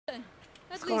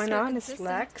What's going on? It's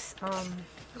Lex.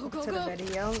 Welcome to the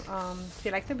video. If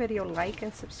you like the video, like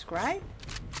and subscribe,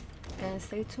 and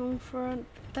stay tuned for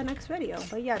the next video.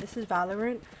 But yeah, this is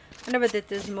Valorant. I never did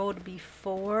this mode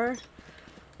before.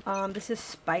 This is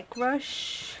Spike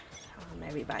Rush.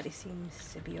 Everybody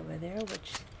seems to be over there,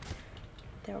 which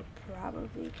they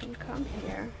probably can come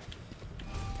here.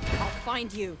 I'll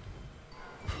find you.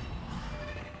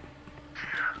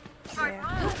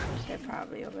 Yeah, they're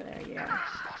probably over there, yeah.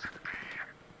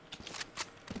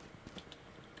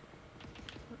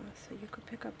 So you could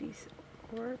pick up these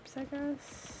orbs, I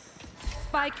guess.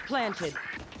 Spike planted.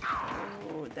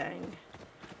 Oh, dang.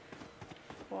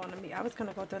 Well, I was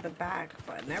gonna go through the back,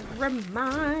 but never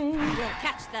mind. We'll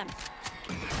catch them.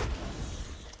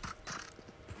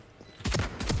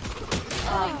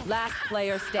 Last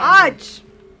player standing. Dodge!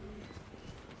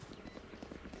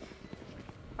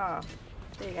 Oh,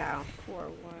 they got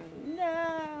 4-1.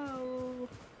 No!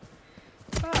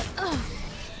 Oh.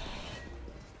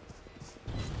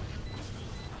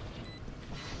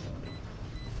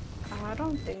 I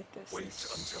don't think this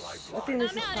is... I think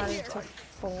this is probably to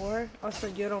 4. Also,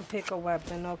 you don't pick a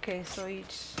weapon. Okay, so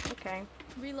each... Okay.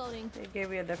 Reloading. They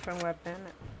gave you a different weapon.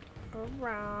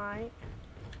 Alright.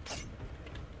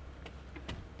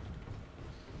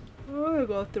 I'm gonna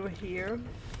go through here.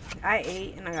 I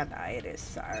ate and I got dieted.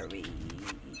 Sorry.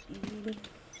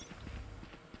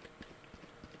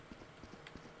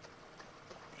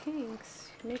 Thanks.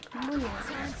 Make money.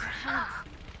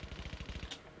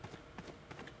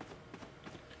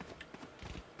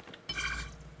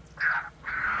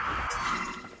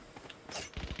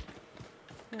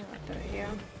 Here.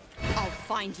 I'll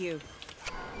find you.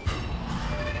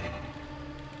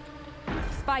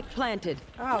 Spike planted.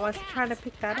 Oh, I was trying to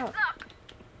pick that up.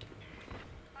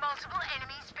 Multiple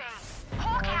enemy space.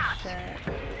 Hawk out. Shit.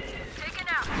 Taken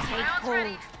out. Take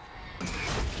hold.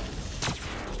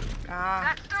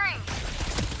 Ah. That's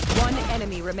 3. One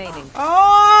enemy remaining.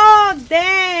 Oh,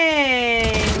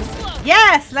 dang.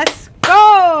 Yes, let's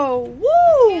go.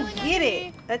 Woo. Get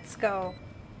it. Let's go.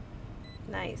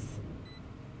 Nice.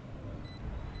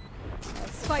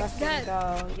 Spike's dead.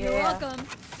 Go. Yeah. You're welcome.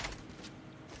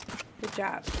 Good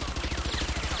job.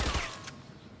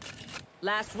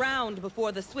 Last round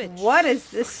before the switch. What is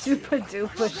this super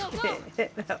duper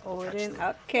shit? Odin.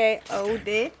 Okay,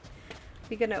 Odin.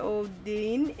 We're gonna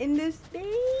Odin in this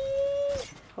thing.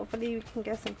 Hopefully we can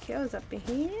get some kills up in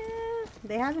here.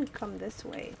 They haven't come this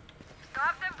way.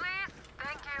 Stop them, please.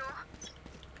 Thank you.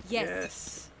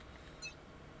 Yes.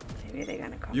 Maybe they're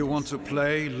gonna come. You this want to way.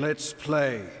 play? Let's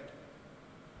play.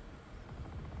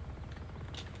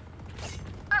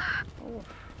 Oh.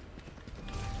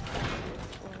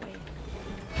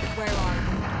 Where are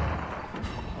you?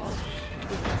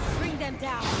 Bring them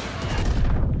down.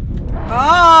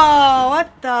 Oh, what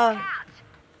the?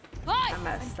 Hi! I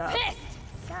messed up.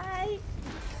 Sorry.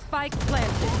 Spike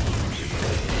planted.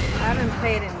 I haven't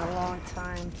played in a long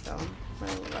time, so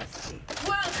let's see.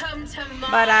 Welcome to my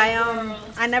But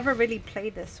I never really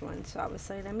played this one, so I was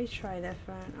like, let me try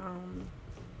different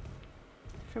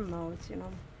modes, you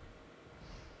know.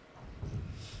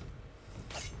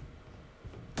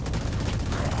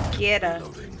 Get her.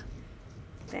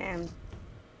 Damn.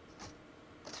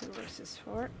 2 versus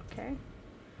 4. Okay.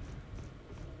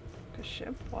 Good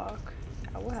ship walk.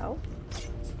 That will help.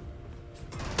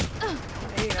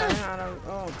 There you go.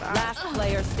 Oh god. Last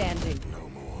player standing. No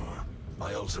more.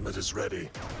 My ultimate is ready.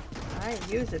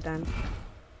 Alright, use it then.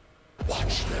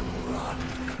 Watch them run.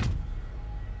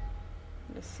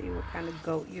 Let's see what kind of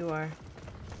goat you are.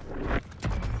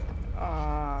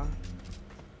 Aww.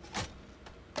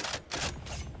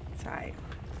 Sorry.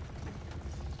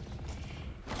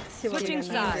 Switching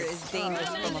sides is dangerous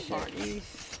from afar.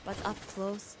 But up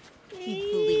close, he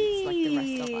bleeds like the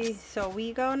rest of us. So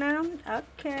we go now?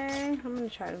 Okay. I'm gonna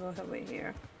try to go over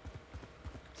here.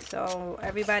 So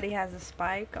everybody has a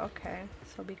spike? Okay.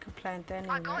 So we can plant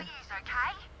anywhere. I got you,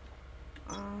 okay?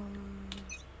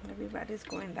 Everybody's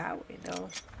going that way though.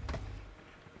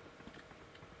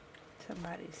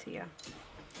 Somebody's here.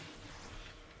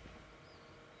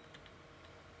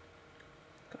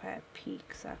 Go ahead,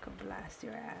 peek so I can blast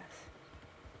your ass.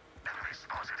 Enemy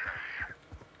spotted A.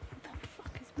 What the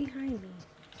fuck is behind me?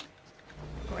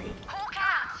 Great. Hawk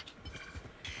out.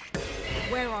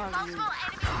 Where are you? Multiple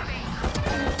enemy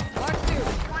space. Mark 2.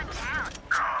 One down.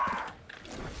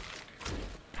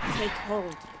 Take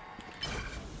hold.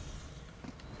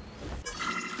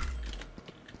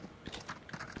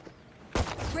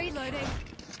 Reloading.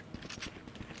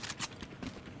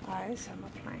 Alright, so I'm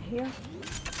applying here.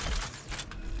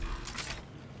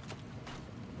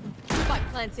 Spike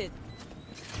planted.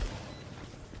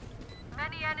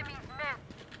 Many enemy's men.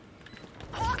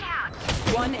 Hawk out.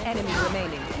 One enemy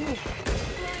remaining.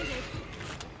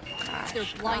 They're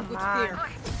blind with fear.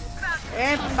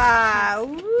 Epa!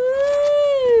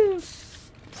 Woo!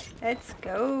 Let's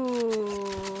go.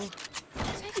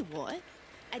 Tell you what,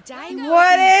 a day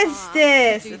What is to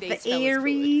this? do The these fellas good.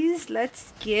 Aries?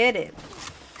 Let's get it.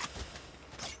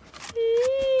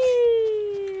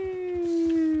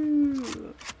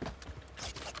 Ooh.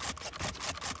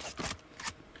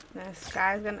 This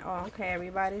guy's gonna. Oh, okay.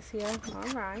 Everybody's here. All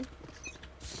right.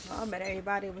 Oh, but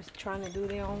everybody was trying to do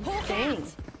their own thing.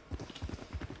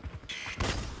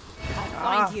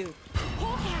 I'll find you.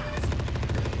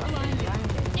 Blinded.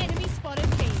 Enemy spotted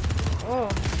B. Oh.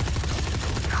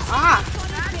 Ah.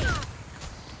 Spotted B.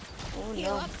 Oh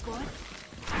Heal no. up, squad.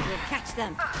 We'll catch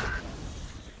them.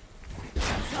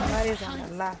 Somebody's on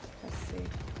the left. Let's see.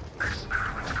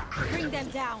 Bring them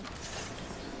down.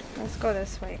 Let's go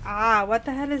this way. Ah, what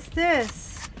the hell is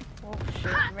this? Oh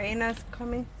shit. Reina's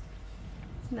coming.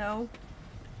 No.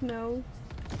 No.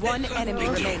 One enemy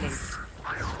remaining.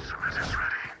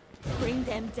 Bring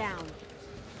them down.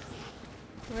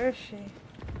 Where is she?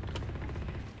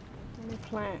 Let me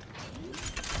plant.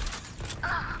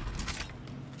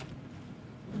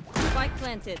 Spike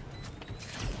planted.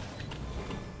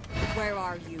 Where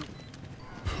are you?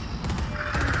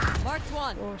 Marked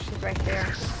one. Oh, she's right there.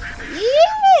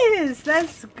 Yes!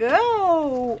 Let's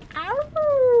go! Ow!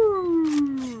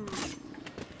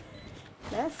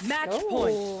 Let's Match go.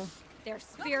 point. Their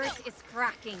spirit is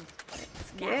cracking.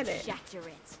 Let's Now get it. shatter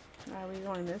it. Are we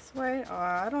going this way? Oh,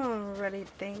 I don't really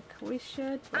think we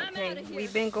should. But I'm hey, outta here.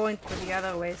 we've been going through the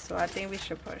other way, so I think we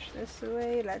should push this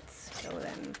way. Let's go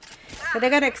then. But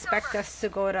they're gonna expect us to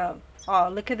go to. Oh,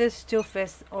 look at this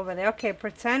doofus over there. Okay,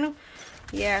 pretend.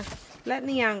 Yeah, let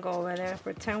Neon go over there.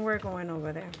 Pretend we're going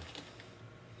over there.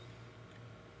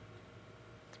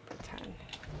 Pretend.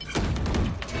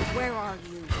 Where are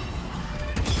you?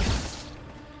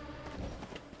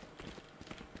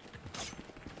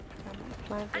 I'm gonna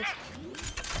plant this.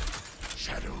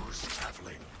 Shadows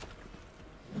traveling.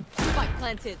 Spike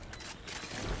planted.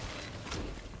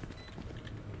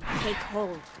 Take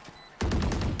hold.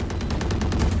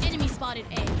 Enemy spotted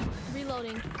A.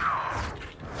 Reloading.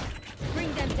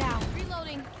 Bring them down.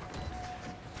 Reloading.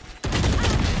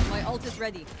 My ult is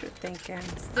ready. What you thinking?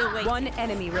 Still waiting. One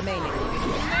enemy remaining.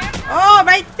 Oh,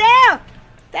 right there!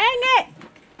 Dang it!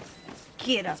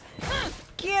 Get up.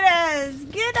 Get us!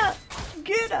 Get up!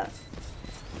 Get up!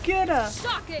 Get up!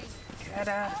 Shocking. Get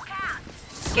up!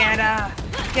 Get up!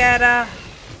 Get up!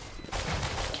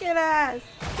 Get us!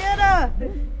 Get up!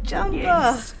 Jump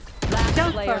up! Last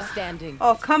Jump player up. standing.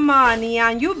 Oh, come on,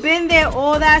 Neon. You've been there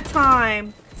all that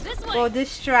time. This way. Go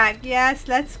distract. Yes,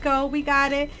 let's go. We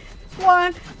got it.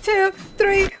 1, 2,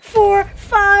 3, 4,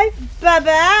 5. Bye bye.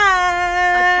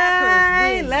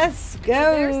 Attackers win. Let's go.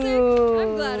 They're sick.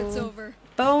 I'm glad it's over.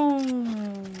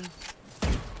 Boom.